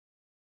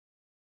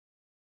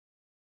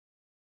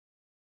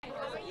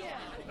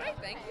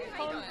Hi, thank you.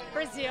 How you doing?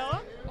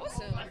 Brazil.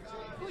 Awesome.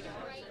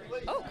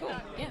 Oh, cool.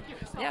 Yeah.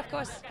 Yeah, of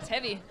course. It's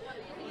heavy.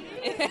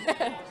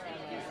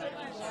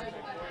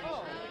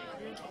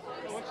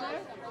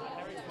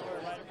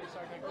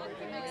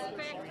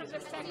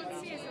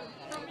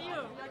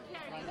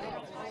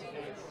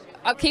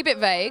 I'll keep it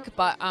vague,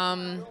 but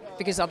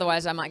because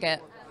otherwise I might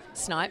get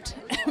sniped.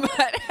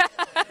 But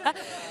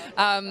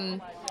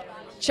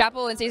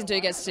Chapel in season 2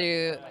 gets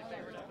to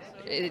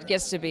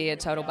be a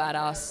total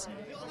badass.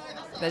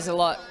 There's a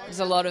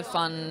lot of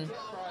fun,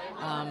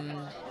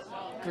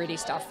 gritty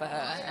stuff for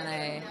her,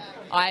 and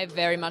I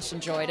very much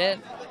enjoyed it,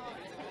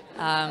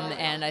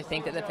 and I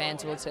think that the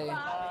fans will too.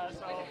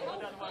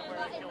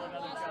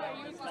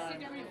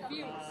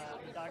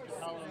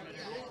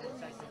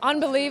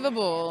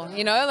 Unbelievable,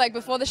 you know, like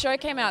before the show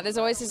came out, there's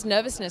always this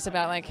nervousness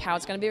about like how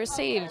it's going to be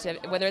received,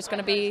 whether it's going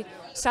to be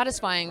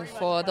satisfying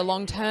for the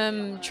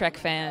long-term Trek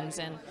fans,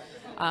 and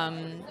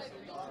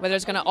whether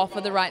it's going to offer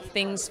the right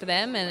things for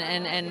them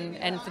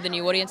and for the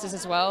new audiences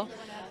as well.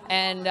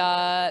 And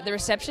the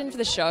reception for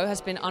the show has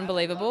been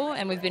unbelievable,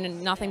 and we've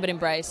been nothing but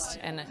embraced,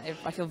 and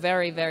I feel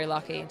very, very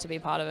lucky to be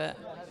part of it.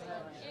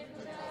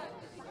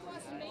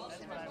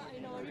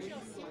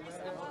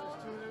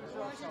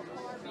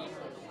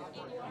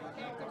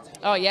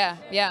 Oh, yeah,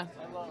 yeah.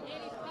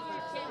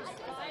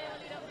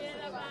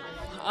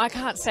 I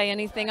can't say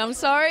anything. I'm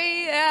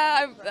sorry.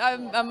 Yeah,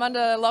 I'm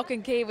under lock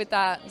and key with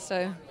that.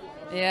 So,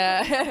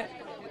 yeah. And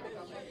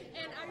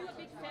are you a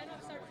big fan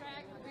of Star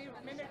Trek? Do you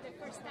remember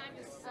the first time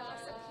you saw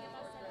something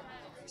about Star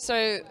Trek?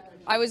 So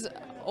I was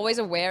always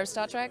aware of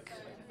Star Trek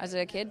as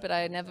a kid, but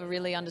I never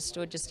really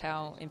understood just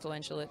how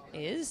influential it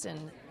is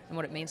and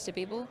what it means to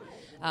people.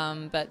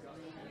 But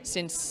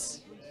since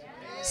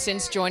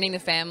joining the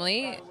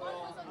family,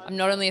 I'm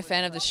not only a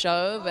fan of the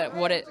show, but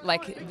what it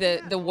like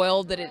the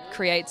world that it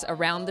creates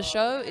around the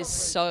show is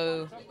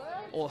so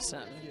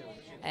awesome,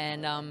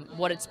 and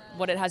what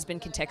it has been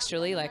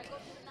contextually, like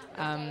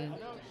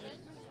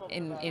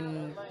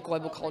in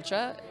global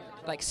culture,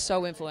 like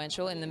so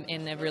influential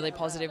in a really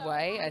positive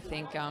way. I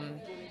think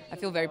I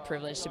feel very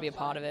privileged to be a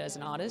part of it as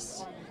an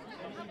artist.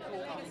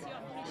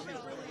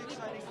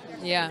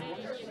 Yeah,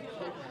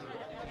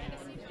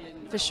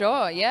 for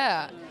sure.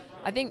 Yeah,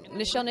 I think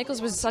Nichelle Nichols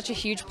was such a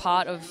huge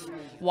part of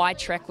why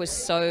Trek was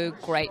so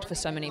great for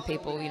so many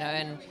people, you know,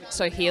 and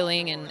so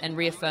healing and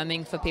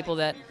reaffirming for people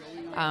that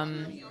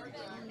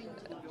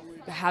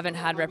haven't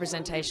had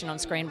representation on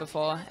screen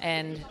before.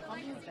 And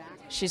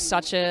she's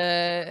such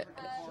a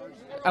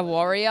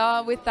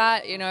warrior with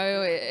that, you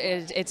know.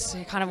 It's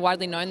kind of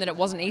widely known that it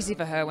wasn't easy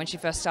for her when she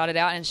first started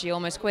out, and she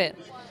almost quit.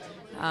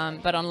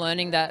 But on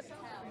learning that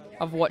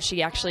of what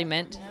she actually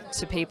meant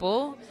to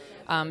people,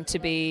 to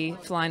be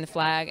flying the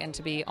flag and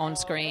to be on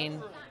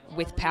screen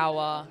with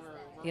power,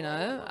 you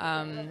know,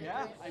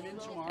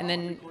 and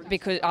then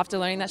because after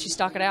learning that, she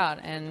stuck it out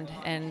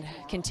and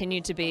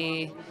continued to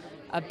be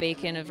a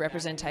beacon of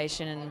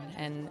representation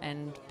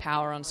and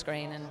power on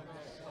screen, and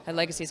her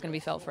legacy is going to be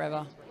felt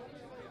forever.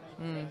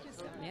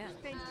 Yeah.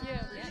 Thank you.